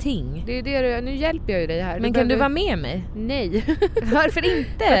inte ingenting. Det är det nu hjälper jag ju dig här. Men kan du vara med mig? Nej. Varför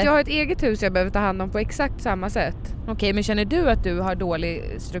inte? För att jag har ett eget hus jag behöver ta hand om på exakt samma sätt. Okej, men känner du att du har dålig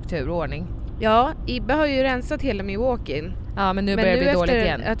struktur och ordning? Ja, Ibbe har ju rensat hela min walk-in. Ja, men nu börjar det bli dåligt igen.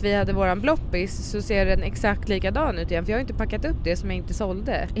 Men nu efter att vi hade våran bloppis så ser den exakt likadan ut igen. För jag har inte packat upp det som jag inte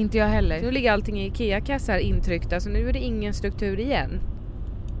sålde. Inte jag heller. Så nu ligger allting i IKEA-kassar intryckta, så nu är det ingen struktur igen.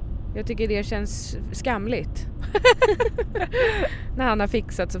 Jag tycker det känns skamligt. När han har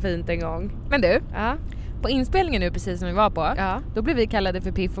fixat så fint en gång. Men du, ja. På inspelningen nu precis som vi var på, då blev vi kallade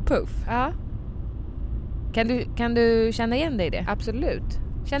för Piff och Puff. Ja. Kan du känna igen dig i det? Absolut.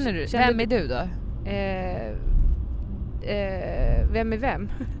 Känner du? Vem är du då? Vem är vem?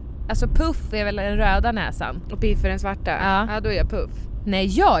 Alltså Puff är väl den röda näsan. Och Piff är den svarta? Ja, då är jag Puff. Nej,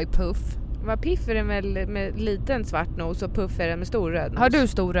 jag är Puff. Vad Piff är den väl med liten svart nos och Puff är den med stor röd nos. Har du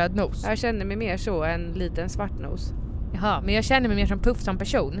stor röd nos? Jag känner mig mer så än liten svart nos. Jaha, men jag känner mig mer som Puff som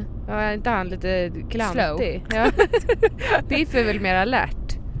person. Ja, är inte han lite klantig? Slow. Ja. Piff är väl mer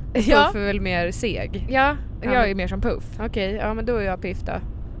alert. Puff är väl mer seg. Ja, jag är mer som Puff. Okej, ja men då är jag Piff då.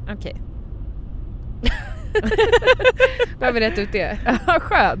 Okej. Då har vi rätt ut det. Ja,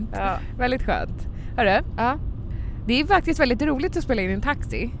 skönt. Ja. Väldigt skönt. Hörru? Ja. Det är faktiskt väldigt roligt att spela in en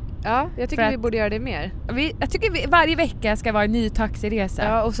taxi. Ja, jag tycker vi borde göra det mer. Jag tycker varje vecka ska vara en ny taxiresa.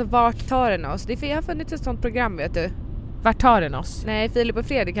 Ja, och så vart tar den oss? Jag har funnits ett sånt program, vet du. Vart tar den oss? Nej, Filip och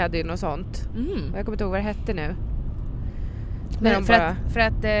Fredrik hade ju något sånt. Jag kommer inte ihåg vad det hette nu. Men för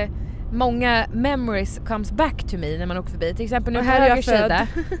att många memories comes back to me när man åker förbi. Till exempel nu på höger sida.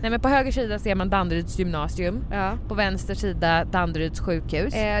 Nej, men på höger sida ser man Danderyds gymnasium. Ja. På vänster sida Danderyds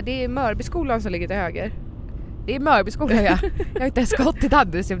sjukhus. Det är Mörbyskolan som ligger till höger. Det är Mörbyskolan, ja. Jag har inte ens gått till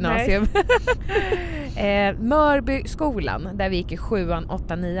Danderyds gymnasium. Mörbyskolan, där vi gick i 7an,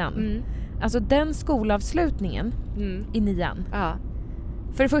 8an, 9an. Alltså den skolavslutningen i 9an. Ja.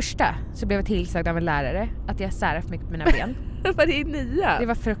 För det första så blev jag tillsagd av en lärare att jag särar för mycket på mina ben. Var det i 9? Det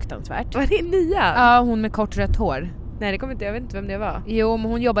var fruktansvärt. Var det i 9? Ja, hon med kort rött hår. Nej, det kommer inte, jag vet inte vem det var. Jo,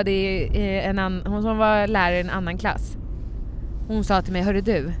 men hon jobbade i hon som var lärare i en annan klass. Hon sa till mig, hörru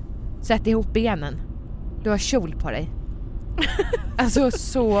du, sätt ihop benen. Du har kjol på dig. Alltså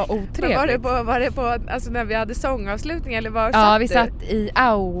så otrevligt. Men var det på alltså när vi hade sångavslutning eller var ja, vi satt i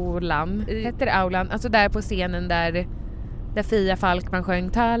aulan. Hette det aulan? Alltså där på scenen där Fia Falkman sjöng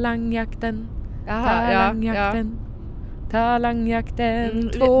Talangjakten. Talangjakten. Talangjakten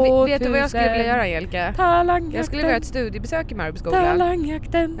 2000. Vet du vad jag skulle vilja göra, Angelica? Talangjakten. Jag skulle vilja göra ett studdiebesök i Mörbyskolan.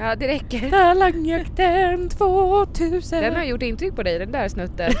 Talangjakten. Ja, det räcker. Talangjakten 2000. Den har gjort intryck på dig, den där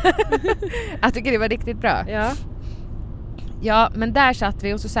snutten. Jag tycker det var riktigt bra. Ja. Ja, men där satt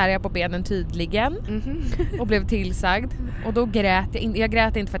vi och så särade jag på benen tydligen och blev tillsagd. Och då grät jag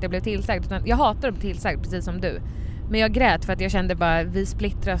grät inte för att jag blev tillsagd, utan jag hatar att bli tillsagd precis som du. Men jag grät för att jag kände bara, vi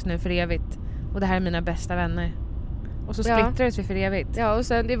splittras nu för evigt. Och det här är mina bästa vänner. Och så splittrades vi för evigt. Ja, och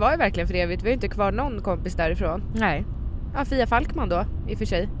sen det var ju verkligen för evigt. Vi har inte kvar någon kompis därifrån. Nej. Ja, Fia Falkman då, i och för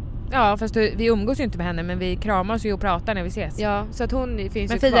sig. Ja, fast vi umgås ju inte med henne, men vi kramas ju och pratar när vi ses. Ja, så att hon finns men ju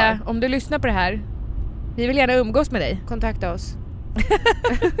kvar. Men Fia, om du lyssnar på det här, vi vill gärna umgås med dig. Kontakta oss.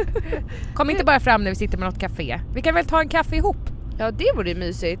 Kom inte bara fram när vi sitter med något café. Vi kan väl ta en kaffe ihop? Ja, det vore ju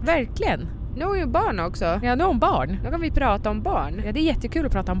mysigt. Verkligen. Nu har ju barn också. Ja, nu har hon barn. Nu kan vi prata om barn. Ja, det är jättekul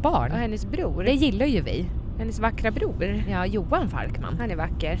att prata om barn. Och hennes bror. Det gillar ju vi. Hennes vackra bror. Ja, Johan Falkman. Han är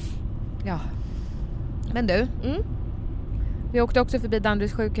vacker. Ja. Men du. Vi åkte också förbi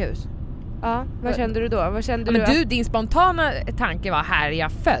Danderyds sjukhus. Ja, vad kände du då? Vad kände du? Men du, din spontana tanke var, här är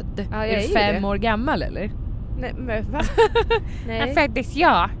jag född. Ja, är du 5 år gammal eller? Nej, men va? Nej. Här föddes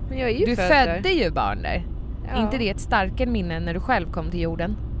jag. Men jag är ju du födde ju barn där. Ja. Inte det ett starkare minne när du själv kom till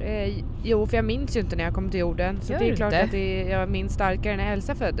jorden? Jo, för jag minns ju inte när jag kom till jorden. Så det är klart att jag minns starkare när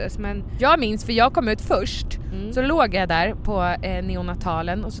Elsa föddes. Men jag minns, för jag kom ut först. Så låg jag där på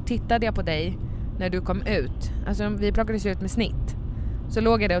neonatalen och så tittade jag på dig när du kom ut. Alltså vi plockades ut med snitt. Så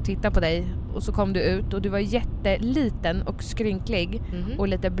låg jag där och tittade på dig och så kom du ut och du var jätteliten och skrynklig och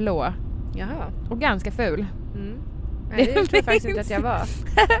lite blå. Jaha. Och ganska ful. Nej, det tror jag faktiskt inte att jag var.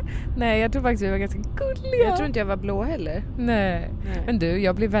 Nej, jag tror faktiskt vi var ganska gulliga. Jag tror inte jag var blå heller. Nej. Men du,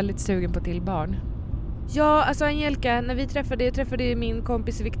 jag blev väldigt sugen på till barn. Ja, alltså Angelica, när vi träffade ju min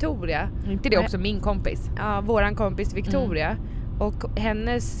kompis Victoria. Inte det också min kompis? Ja, våran kompis Victoria. Och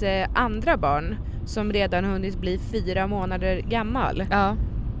hennes andra barn som redan hunnit bli 4 månader gammal. Ja.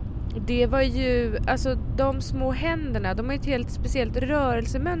 Det var ju, alltså de små händerna, de har ju ett helt speciellt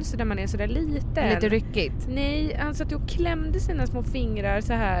rörelsemönster när man är sådär liten. Lite ryckigt. Nej, han satt och klämde sina små fingrar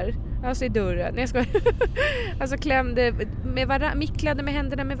så här. Alltså i dörren. Nej, jag skojar. Alltså klämde micklade med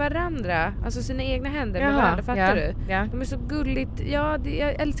händerna med varandra. Alltså sina egna händer med varandra, fattar du? Ja. De är så gulligt. Ja,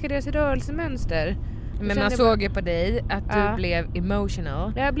 jag älskar deras rörelsemönster. Men man såg ju på dig att du blev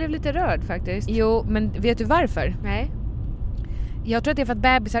emotional. Jag blev lite rörd faktiskt. Jo, men vet du varför? Nej. Jag tror att det är för att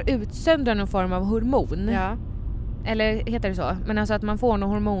bebisar utsöndrar någon form av hormon. Ja. Eller heter det så? Men alltså att man får någon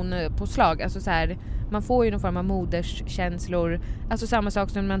hormonpåslag. Alltså så här, man får ju någon form av moderskänslor. Alltså samma sak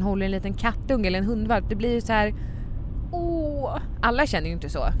som när man håller en liten kattunge eller en hundvalp. Det blir ju så här. Alla känner ju inte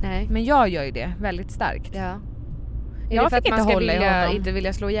så. Nej. Men jag gör ju det väldigt starkt. Ja. Jag fick inte hålla i honom. Inte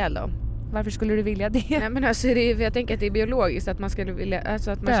vilja slå ihjäl dem. Varför skulle du vilja det? Nej, men alltså jag tänker att det är biologiskt att man skulle vilja,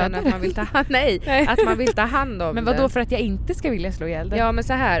 alltså att man känner att man vill ta hand. Nej, att man vill ta hand om. Men vad då för att jag inte ska vilja slå ihjäl det? Ja, men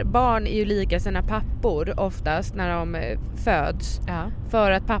så här, barn är ju lika sina pappor oftast när de föds. Ja.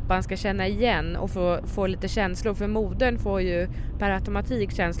 För att pappan ska känna igen och få lite känslor, för modern får ju per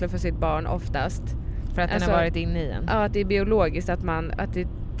automatik känslor för sitt barn oftast. För att den har varit inne i en. Ja, att det är biologiskt att det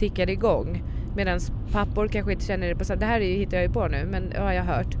tickar igång. Medan pappor kanske inte känner det på så. Det här hittar jag ju på nu, men har jag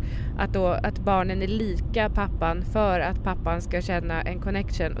hört att barnen är lika pappan för att pappan ska känna en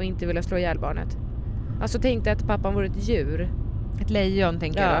connection och inte vilja slå ihjäl barnet. Alltså tänk dig att pappan vore ett djur. Ett lejon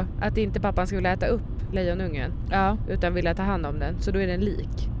tänker jag då. Att inte pappan ska vilja äta upp lejonungen. Ja. Utan vilja ta hand om den. Så då är den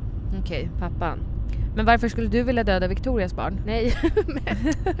lik. Okej. Pappan. Men varför skulle du vilja döda Victorias barn? Nej.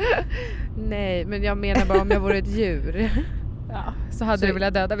 Nej, men jag menar bara om jag vore ett djur. Ja, så hade du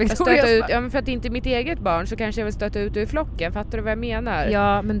velat döda Victorias barn. Ja, men för att inte mitt eget barn så kanske jag vill stöta ut ur flocken. Fattar du vad jag menar?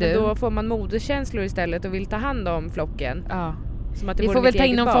 Ja, men då får man moderskänslor istället och vill ta hand om flocken. Ja. Som att det vi får väl ta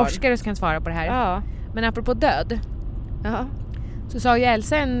in någon barn. Forskare som kan svara på det här. Ja. Men apropå död. Ja. Så sa ju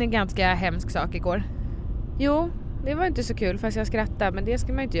Elsa en ganska hemsk sak igår. Jo, det var inte så kul fast jag skrattade. Men det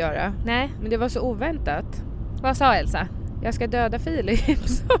ska man inte göra. Nej. Men det var så oväntat. Vad sa Elsa? Jag ska döda Filip.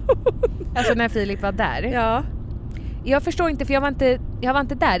 Alltså när Filip var där? Ja. Jag förstår inte, för jag var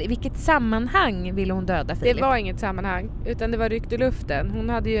inte där. I vilket sammanhang ville hon döda Filip? Det var inget sammanhang, utan det var ryckt i luften. Hon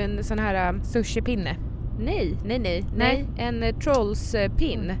hade ju en sån här sushi-pinne. Nej. En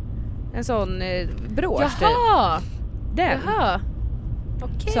trollspinn. En sån brås. Jaha! Den. Jaha.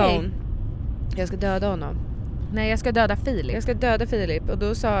 Okej. Så jag ska döda honom. Nej, jag ska döda Filip. Jag ska döda Filip. Och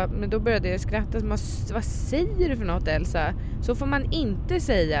då började jag skratta. Vad säger du för något, Elsa? Så får man inte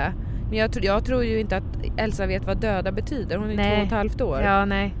säga. Men jag tror ju inte att Elsa vet vad döda betyder. Hon är 2,5 år. Ja,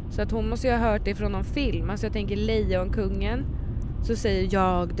 nej. Så att hon måste ju ha hört det från någon film. Alltså jag tänker Lejonkungen. Så säger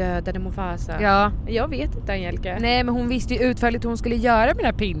jag dödade Mufasa. Ja. Jag vet inte, Angelica. Nej, men hon visste ju utförligt hur hon skulle göra med den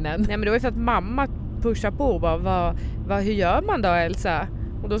här pinnen. Nej, men det var ju för att mamma pushade på och bara, hur gör man då, Elsa?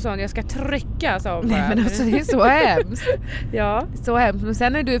 Och då sa hon, jag ska trycka, sa hon bara. Nej, men alltså det är så hemskt. Ja. Så hemskt. Men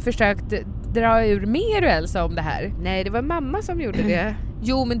sen har du försökt dra ur mer, Elsa, om det här. Nej, det var mamma som gjorde det.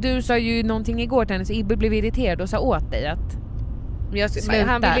 Jo, men du sa ju någonting igår till henne så Ibbe blev irriterad och sa åt dig att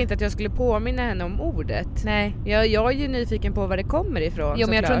han ville inte att jag skulle påminna henne om ordet. Nej. Jag är ju nyfiken på var det kommer ifrån. Jo,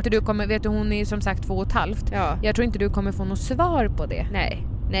 men jag tror inte du kommer, vet du, hon är ju som sagt 2,5. Ja. Jag tror inte du kommer få något svar på det.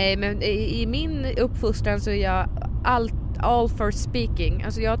 Nej, men i min uppfostran så är jag all for speaking.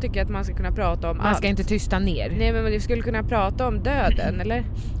 Alltså jag tycker att man ska kunna prata om Man ska inte tysta ner. Nej, men vi skulle kunna prata om döden, eller?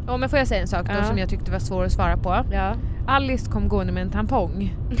 Ja, men får jag säga en sak då som jag tyckte var svår att svara på? Ja. Alice kom gående med en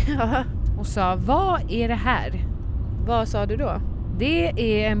tampong. Ja. Och sa, vad är det här? Vad sa du då? Det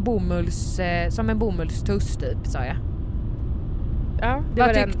är en som en bomullstuss typ, sa jag. Ja, det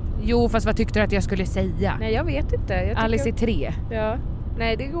var Jo, fast vad tyckte du att jag skulle säga? Nej, jag vet inte. Alice är 3. Ja.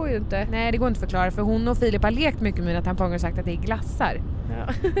 Nej, det går ju inte. Nej, det går inte att förklara, för hon och Filip har lekt mycket med mina tamponger och sagt att det är glassar.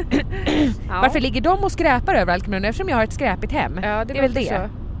 Ja. Varför ligger de och skräpar överallt, eftersom jag har ett skräpigt hem? Ja, det är väl det. Så.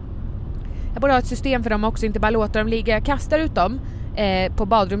 Jag borde ha ett system för dem också, inte bara låta dem ligga. Jag kastar ut dem på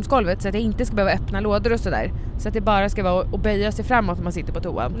badrumsgolvet så att jag inte ska behöva öppna lådor och sådär. Så att det bara ska vara att böja sig framåt när man sitter på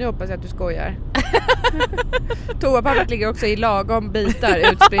toan. Nu hoppas jag att du skojar. Toapappret ligger också i lagom bitar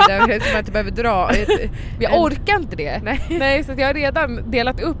utspridda så man inte behöver dra. Jag orkar inte det. Nej, så att jag har redan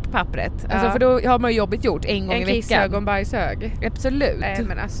delat upp pappret. Ja. Alltså, för då har man ju jobbet gjort en gång i veckan. En kisshög och en bajshög. Absolut. Nej,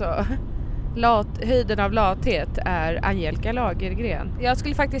 men alltså... höjden av lathet är Angelica Lagergren. Jag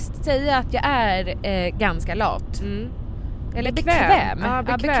skulle faktiskt säga att jag är ganska lat. Eller bekväm. Ja,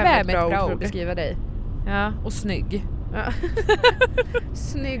 bekväm är ett bra ord för att beskriva dig. Ja, och snygg. Ja.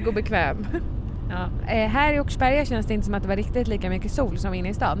 Snygg och bekväm. Ja. Här i Åkersberga känns det inte som att det var riktigt lika mycket sol som inne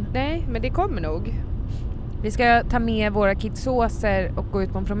i stan. Nej, men det kommer nog. Vi ska ta med våra kidsåser och gå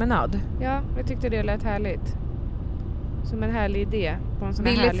ut på en promenad. Ja, jag tyckte det lät härligt. Som en härlig idé på en sån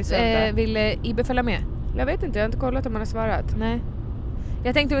här härlig söndag. Ville Ibbe följa med? Jag vet inte, jag har inte kollat om han har svarat. Nej.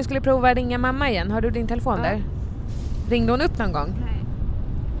 Jag tänkte vi skulle prova att ringa mamma igen. Har du din telefon där? Ringde hon upp någon gång? Nej.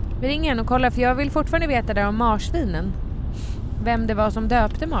 Vi ringer igen och kollar, för jag vill fortfarande veta där om marsvinen. Vem det var som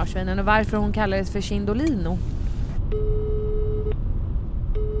döpte marsvinen och varför hon kallades för Cindolino.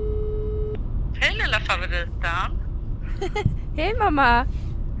 Hej lilla favoriten. Hej mamma.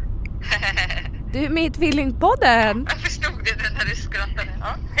 Du är med i Tvillingpodden. Jag förstod det när du skrattade.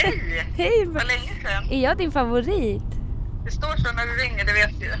 Ja, hej. Hej. Vad länge sedan. Är jag din favorit? Det står så när du ringer, det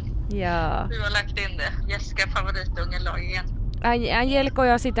vet du. Ja. Du har lagt in det. Jessica favoritungen Lagen. Angelica och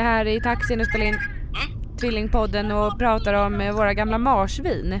jag sitter här i taxin och spelar in Tvillingpodden och pratar om våra gamla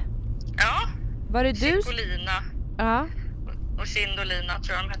marsvin. Ja. Var det du? Ciccolina. Ja. Och Cindolina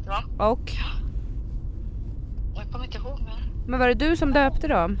tror jag de hette, va? Och? Jag kommer inte ihåg mer. Men var det du som döpte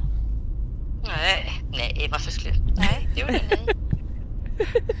dem? Nej, varför skulle... Nej, det gjorde ni.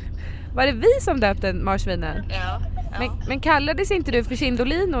 Var det vi som döpte marsvinen? Ja. Men kallades inte du för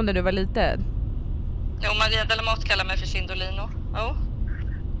Cindolino när du var liten? Jo, Maria Delamotte kallar mig för Cindolino. Jo.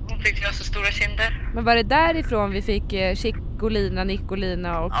 Hon tyckte jag har så stora kinder. Men var det därifrån vi fick Ciccolina,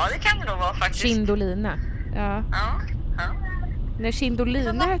 Nicolina och... Ja, det kan det nog vara faktiskt. Cindolina. Ja. Ja. Nej,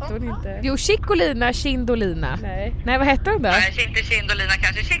 Cindolina hette hon inte. Jo, Ciccolina, Cindolina. Nej, vad hette hon då? Nej, inte Cindolina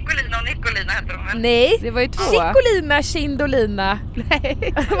kanske. Ciccolina och Nicolina hette de väl? Nej, det var ju två. Ciccolina, Cindolina.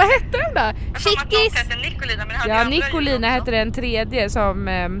 Nej, vad hette hon då? Chickis. Nicolina, men ja, Nicolina hette den tredje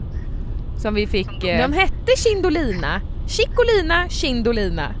som vi fick. De hette Cindolina. Ciccolina,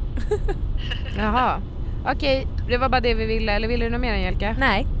 Cindolina. Jaha. Okej, det var bara det vi ville. Eller ville du något mer, Angelica?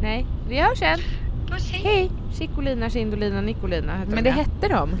 Nej. Vi hörs sen. Hej. Ciccolina, Cindolina, Nicolina hette men de. det hette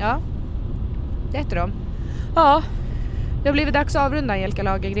de. Ja, det hette de. Ja. Det har blivit dags att avrunda, Angelica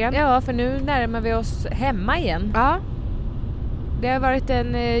Lagergren. Ja, för nu närmar vi oss hemma igen. Ja. Det har varit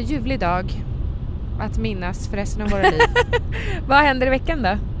en ljuvlig dag att minnas för resten av våra liv. Vad händer i veckan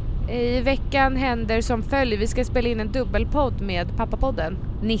då? I veckan händer som följer. Vi ska spela in en dubbelpodd med Pappapodden.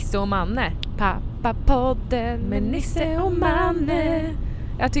 Nisse och Manne. Pappapodden med Nisse och Manne.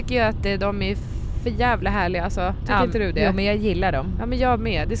 Jag tycker ju att de är för jävla härliga, alltså. Tycker inte du det? Jo, men jag gillar dem. Ja, men jag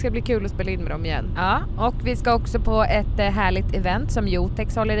med. Det ska bli kul att spela in med dem igen. Ja, och vi ska också på ett härligt event som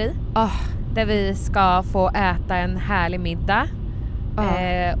Jotex håller i. Där vi ska få äta en härlig middag.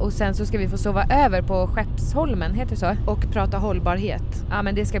 Och sen så ska vi få sova över på Skeppsholmen, heter det så? Och prata hållbarhet. Ja,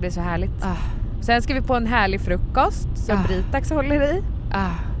 men det ska bli så härligt. Sen ska vi på en härlig frukost som Britax håller i.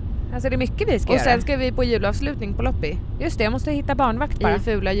 Alltså det är mycket vi ska och göra. Sen ska vi på julavslutning på Loppi. Just det, jag måste hitta barnvakt bara. I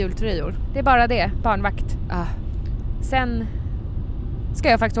fula jultröjor. Det är bara det, barnvakt. Sen ska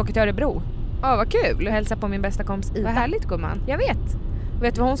jag faktiskt åka till Örebro. Vad kul. Och hälsa på min bästa kompis Ida. Vad härligt, gumman. Jag vet.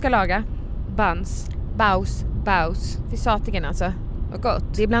 Vet du vad hon ska laga? Buns. Baus. Till satigen alltså. Vad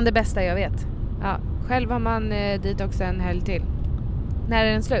gott. Det är bland det bästa jag vet. Ja, själv har man dit också en helg till. När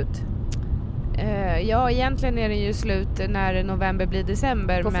är den slut? Ja, egentligen är den ju slut när november blir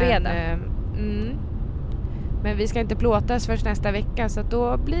december. På fredag? Men vi ska inte plåtas först nästa vecka, så att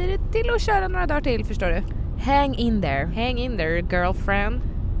då blir det till att köra några dagar till, förstår du. Hang in there. Hang in there, girlfriend.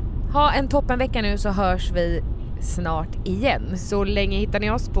 Ha en toppenvecka nu, så hörs vi snart igen. Så länge hittar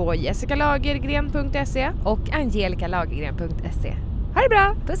ni oss på jessicalagergren.se och angelicalagergren.se. Ha det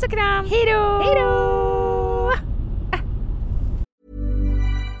bra, puss och kram. Hej då! Hej då!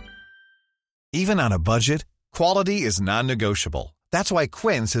 Even on a budget, quality is non-negotiable. That's why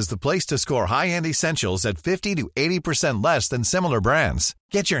Quince is the place to score high-end essentials at 50 to 80% less than similar brands.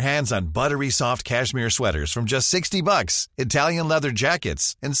 Get your hands on buttery soft cashmere sweaters from just $60, Italian leather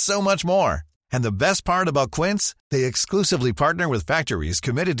jackets, and so much more. And the best part about Quince, they exclusively partner with factories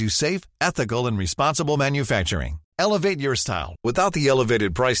committed to safe, ethical, and responsible manufacturing. Elevate your style without the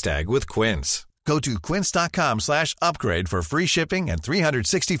elevated price tag with Quince. Go to quince.com/upgrade for free shipping and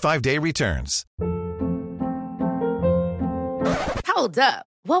 365-day returns. Hold up.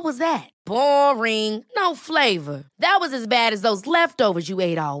 What was that? Boring. No flavor. That was as bad as those leftovers you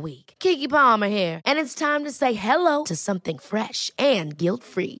ate all week. Keke Palmer here. And it's time to say hello to something fresh and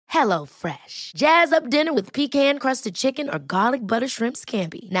guilt-free. Hello Fresh. Jazz up dinner with pecan-crusted chicken or garlic butter shrimp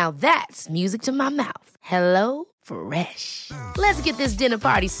scampi. Now that's music to my mouth. Hello Fresh. Let's get this dinner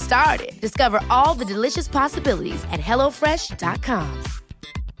party started. Discover all the delicious possibilities at HelloFresh.com.